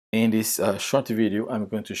In this short video, I'm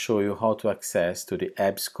going to show you how to access to the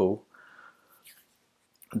EBSCO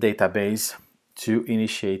database to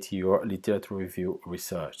initiate your literature review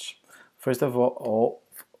research. First of all,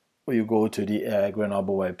 you go to the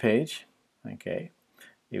Grenoble web page. Okay,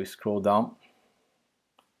 you scroll down,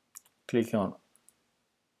 click on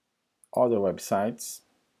other websites.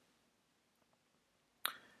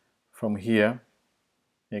 From here,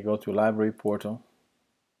 you go to library portal.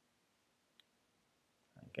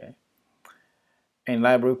 Okay, in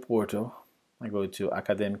library portal, I go to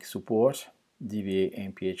academic support, DBA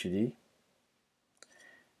and PhD,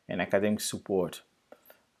 and academic support.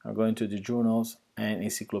 I'm going to the journals and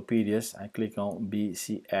encyclopedias. I click on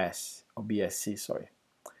BCS or BSc, sorry.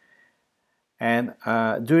 And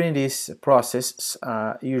during this process,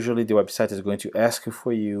 usually the website is going to ask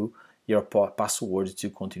for you your password to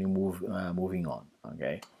continue moving on.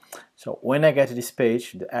 Okay. So when I get to this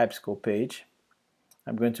page, the EBSCO page,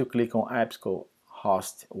 I'm going to click on EBSCO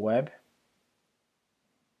host web.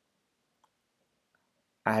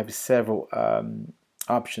 I have several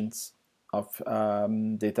options of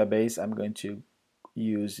database. I'm going to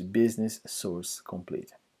use business source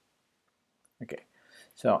complete. Okay,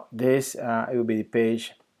 so this will be the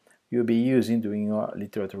page you'll be using during your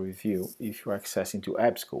literature review if you're accessing to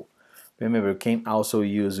EBSCO. Remember, you can also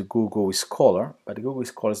use Google Scholar, but Google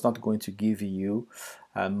Scholar is not going to give you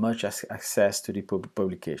much access to the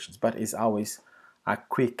publications, but it's always a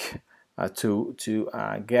quick tool to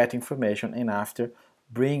get information and after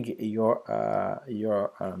bring your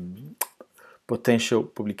potential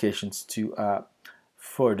publications to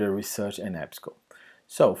further research in EBSCO.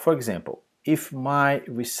 So, for example, if my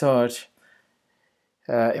research,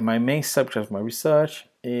 my main subject of my research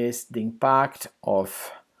is the impact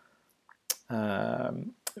of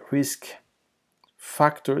risk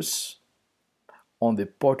factors on the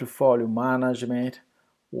portfolio management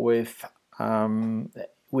within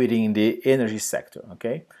the energy sector.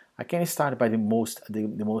 Okay, I can start by the most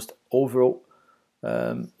overall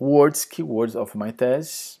keywords of my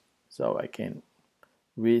thesis. So I can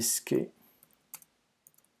risk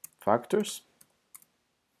factors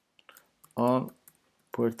on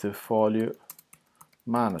portfolio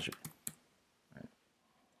management.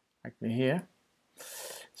 Like here.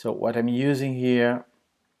 So what I'm using here,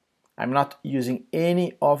 I'm not using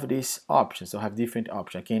any of these options. So I have different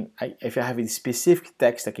options. If I have a specific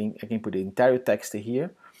text, I can put the entire text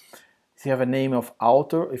here. If you have a name of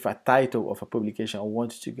author, if a title of a publication, I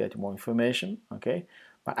want to get more information. Okay,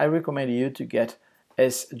 but I recommend you to get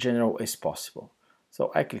as general as possible.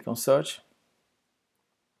 So I click on search,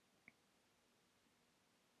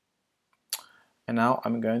 and now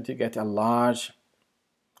I'm going to get a large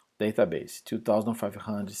database,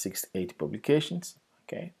 2,568 publications.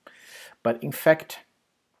 Okay, but in fact,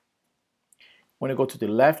 when you go to the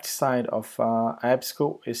left side of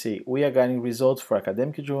EBSCO, you see we are getting results for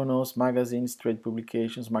academic journals, magazines, trade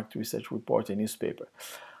publications, market research report, and newspaper.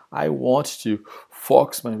 I want to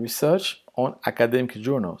focus my research on academic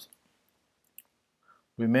journals.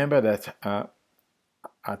 Remember that a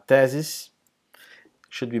thesis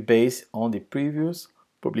should be based on the previous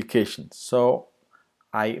publications. So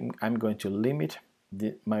I'm going to limit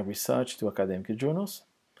my research to academic journals,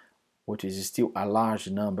 which is still a large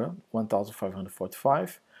number,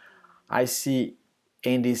 1,545. I see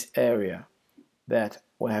in this area that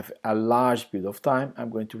we have a large period of time. I'm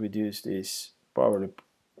going to reduce this probably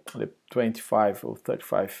 25 or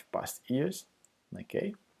 35 past years.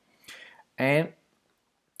 Okay, and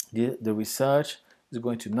the research is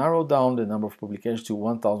going to narrow down the number of publications to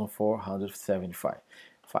 1,475.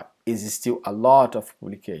 It is still a lot of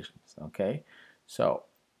publications. Okay, so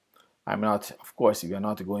I'm not, of course, we are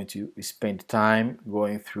not going to spend time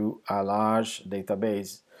going through a large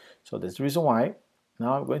database. So that's the reason why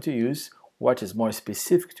now I'm going to use what is more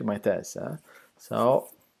specific to my test. So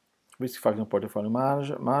risk factor portfolio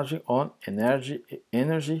management on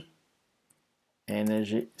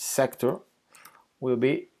energy sector will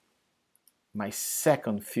be my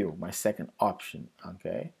second field, my second option.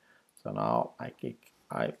 Okay, so now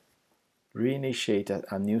I reinitiate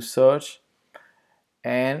a new search,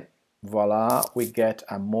 and voila, we get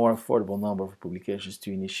a more affordable number of publications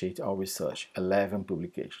to initiate our research, 11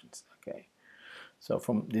 publications. Okay, so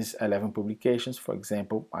from these 11 publications, for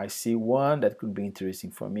example, I see one that could be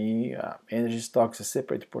interesting for me. Energy stocks, a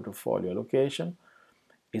separate portfolio allocation,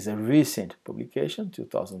 is a recent publication,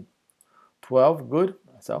 2012, good.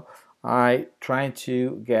 So I try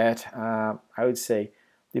to get, I would say,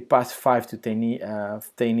 the past 5 to 10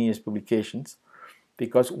 years publications,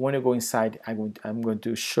 because when you go inside, I'm going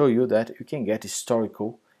to show you that you can get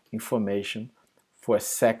historical information for a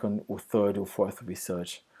second or third or fourth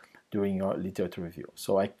research during your literature review.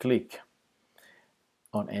 So I click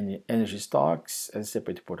on any energy stocks as a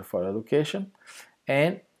separate portfolio allocation,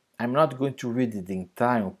 and I'm not going to read the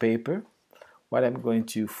entire paper. What I'm going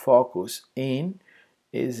to focus in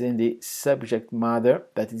is in the subject matter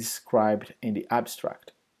that is described in the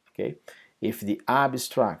abstract. Okay, if the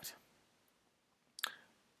abstract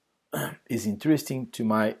is interesting to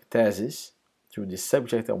my thesis, to the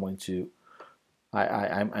subject I want to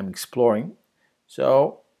I'm exploring,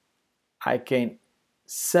 so I can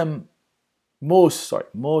most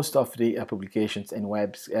of the publications in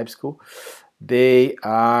EBSCO, they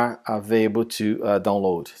are available to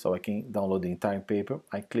download. So I can download the entire paper.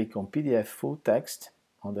 I click on PDF full text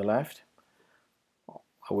on the left.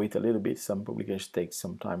 I wait a little bit. Some publications take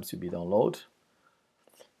some time to be downloaded.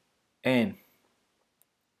 And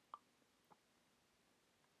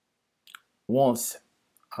once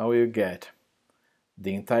I will get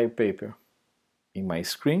the entire paper in my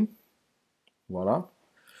screen, voila.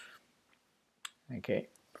 Okay,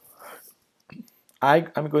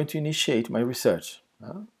 I'm going to initiate my research.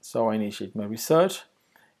 So I initiate my research,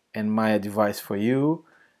 and my advice for you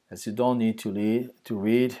is you don't need to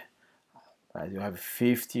read. You have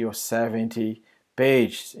 50 or 70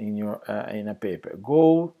 pages in your in a paper.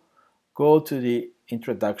 Go to the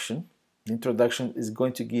introduction. The introduction is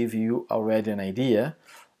going to give you already an idea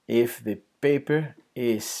if the paper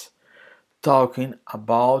is talking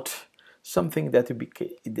about something that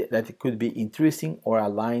could be interesting or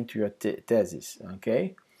aligned to your thesis.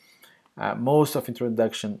 Okay, most of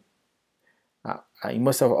introduction, in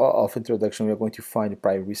most of introduction, we are going to find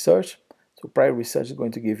prior research. So prior research is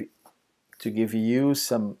going to give you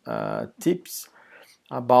some tips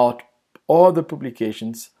about other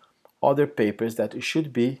publications, other papers that you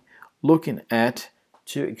should be looking at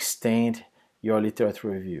to extend your literature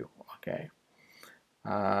review. Okay.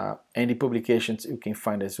 Any publications you can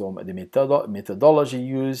find as well the methodology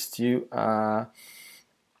used to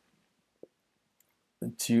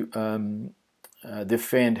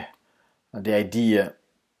defend the idea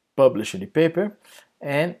published in the paper,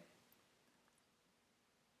 and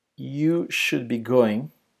you should be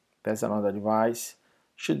going, that's another advice,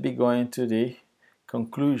 should be going to the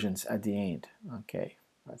conclusions at the end. Okay,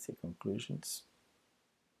 let's say conclusions.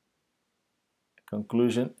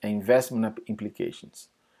 Conclusion and investment implications.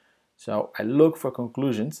 So I look for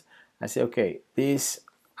conclusions. I say, okay, this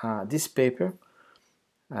paper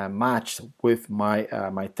matched with my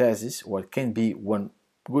thesis, or it can be one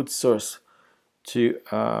good source to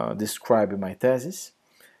describe my thesis.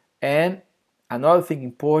 And another thing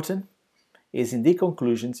important is in the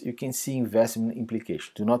conclusions you can see investment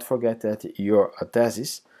implications. Do not forget that your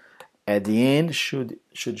thesis at the end should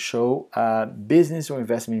show business or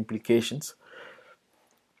investment implications,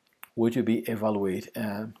 which will be evaluated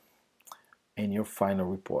in your final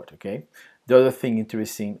report. Okay. The other thing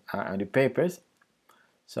interesting in the papers.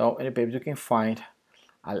 So in the papers you can find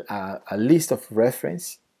a list of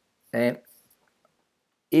reference, and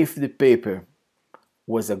if the paper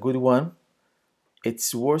was a good one,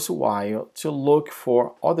 it's worthwhile to look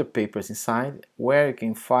for other papers inside where you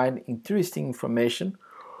can find interesting information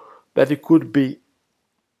that it could be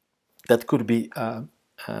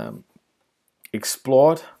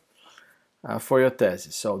explored for your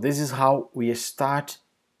thesis. So this is how we start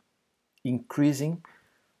increasing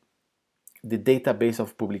the database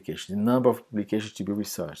of publications, the number of publications to be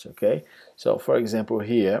researched. Okay, so for example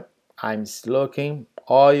here I'm looking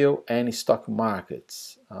oil and stock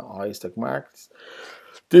markets. Oil stock markets.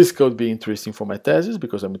 This could be interesting for my thesis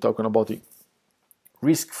because I'm talking about the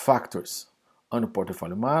risk factors on the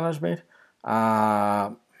portfolio management,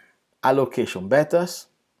 allocation betas,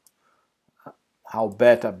 how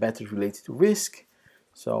beta is related to risk.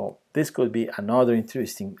 So this could be another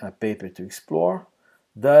interesting paper to explore.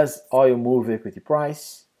 Does oil move equity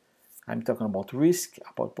price? I'm talking about risk,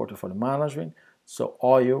 about portfolio management. So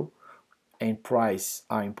oil and price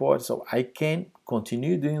are important. So I can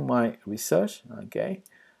continue doing my research. Okay,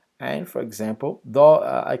 and for example, though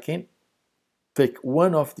I can take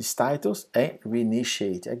one of these titles and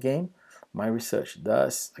reinitiate again my research.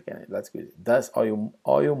 Does, again, that's good. Does oil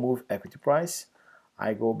move equity price?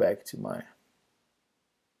 I go back to my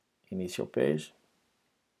initial page.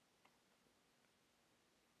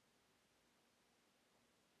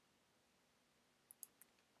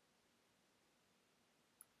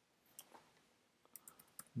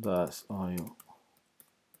 Does oil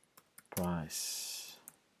price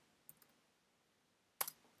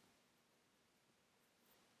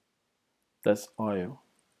does oil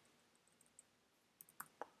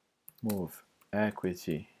move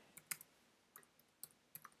equity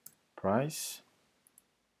price?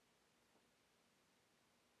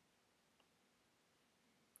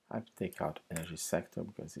 I have to take out energy sector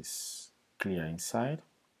because it's clear inside.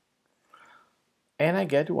 And I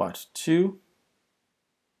get what? Two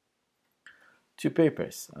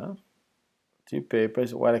papers. Two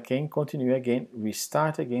papers where I can continue again,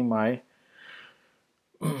 restart again my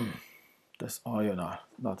does oil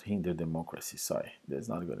not hinder democracy? Sorry, that's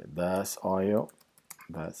not good. Does oil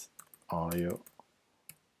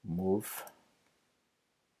move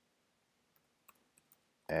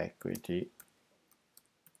equity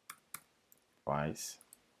price?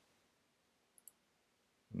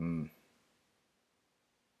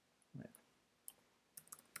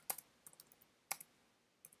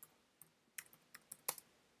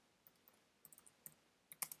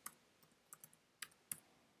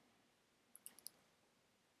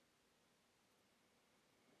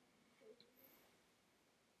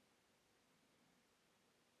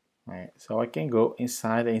 Right. So I can go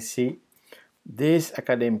inside and see this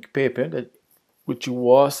academic paper that which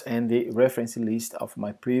was in the reference list of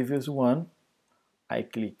my previous one. I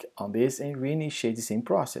click on this and reinitiate the same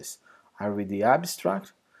process. I read the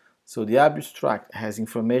abstract. So the abstract has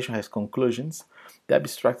information, has conclusions. The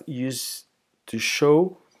abstract used to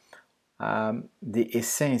show the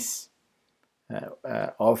essence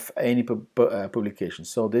of any publication.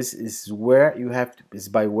 So this is where you have to, is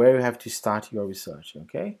by where you have to start your research.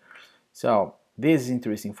 Okay. So this is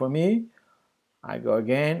interesting for me. I go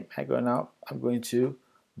again. I go now. I'm going to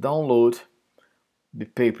download the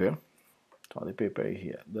paper. So the paper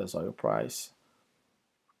here. There's oil price.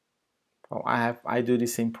 I do the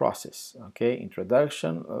same process. Okay,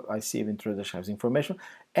 introduction. I see if introduction has information,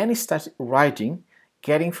 and I start writing,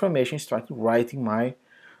 get information, start writing my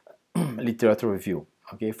literature review.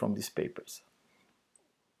 Okay, from these papers.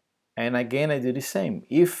 And again, I do the same.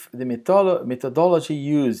 If the methodology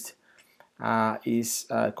used is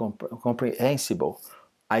comprehensible,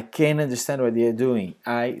 I can understand what they are doing.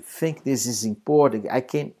 I think this is important. I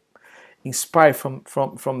can inspire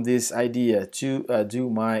from this idea to do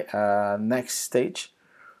my next stage.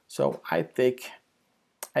 So I take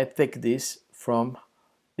this from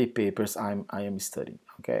the papers I am studying.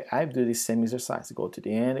 Okay, I do the same exercise. Go to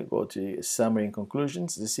the end, go to summary and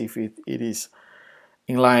conclusions to see if it is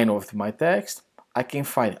in line with my text. I can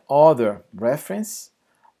find other reference,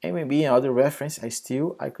 and maybe in other reference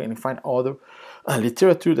I can find other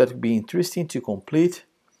literature that would be interesting to complete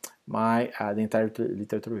my the entire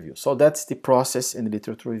literature review. So that's the process in the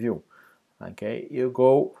literature review. Okay, you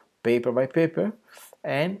go paper by paper,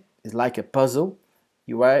 and it's like a puzzle.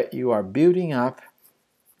 You are building up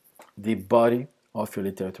the body of your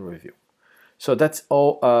literature review. So that's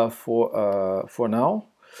all for now.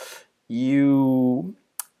 You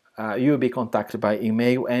will be contacted by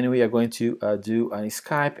email, and we are going to do a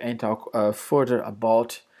Skype and talk further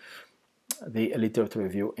about the literature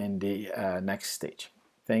review in the next stage.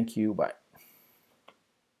 Thank you. Bye.